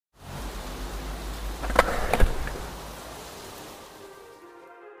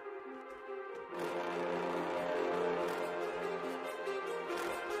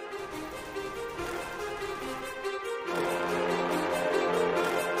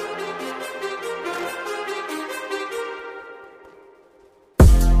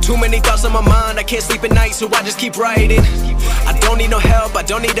Too many thoughts on my mind, I can't sleep at night, so I just keep writing. I don't need no help, I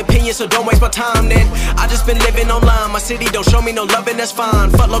don't need opinions, so don't waste my time then. I just been living online, my city don't show me no loving, that's fine.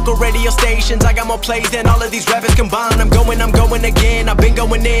 Fuck local radio stations, I got more plays than all of these rappers combined. I'm going again, I've been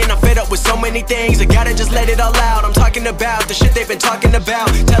going in, I'm fed up with so many things, I gotta just let it all out. I'm talking about the shit they've been talking about,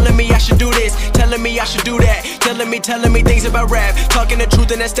 telling me I should do this, telling me I should do that, telling me things about rap, talking the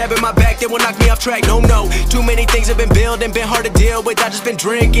truth and that stab in my back, they will knock me off track. No, too many things have been building, been hard to deal with, I just been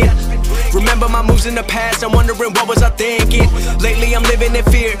drinking. Remember my moves in the past, I'm wondering what was I thinking. Lately I'm living in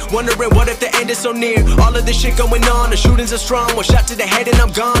fear, wondering what if the end is so near. All of this shit going on, the shootings are strong, one shot to the head and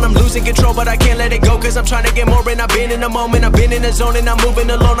I'm gone. I'm losing control but I can't let it go, cause I'm trying to get more. And I've been in the moment, I've been in the zone, and I'm moving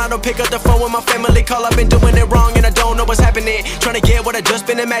alone. I don't pick up the phone when my family call, I've been doing it wrong and I don't know what's happening. Trying to get what I just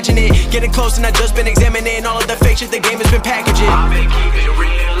been imagining, getting close and I just been examining all of the fake shit the game has been packaging. I've been keeping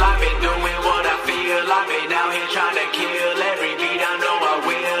real, I've been doing what I feel, I've been out here trying to kill every beat, I know I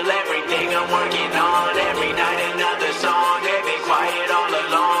will. Everything I'm working on, every night another song. They've been quiet all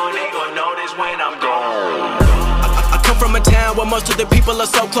along, they gon' notice when I'm gone. I come from a town where most of the people are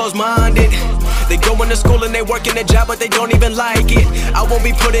so close-minded. They going to school and they working a job but they don't even like it. I won't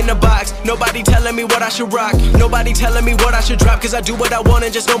be put in a box, nobody telling me what I should rock, nobody telling me what I should drop, cause I do what I want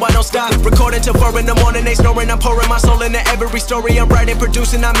and just know I don't stop. Recording till 4 in the morning, they snoring, I'm pouring my soul into every story. I'm writing,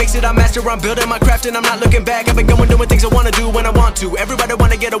 producing, I mix it, I master, I'm building my craft and I'm not looking back. I've been going doing things I wanna do when I want to. Everybody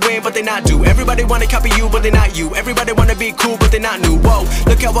wanna get a win but they not do. Everybody wanna copy you but they not you. Everybody wanna be cool but they not new. Whoa,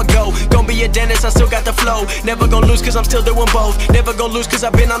 look how I go, gon' be a dentist, I still got the flow. Never gon' lose cause I'm still doing both. Never gon' lose cause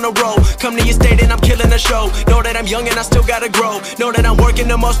I've been on the road. Come to your state and I'm killing the show. Know that I'm young and I still gotta grow. Know that I'm working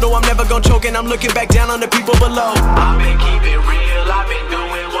the most, know I'm never gon' choke, and I'm looking back down on the people below. I've been keeping real.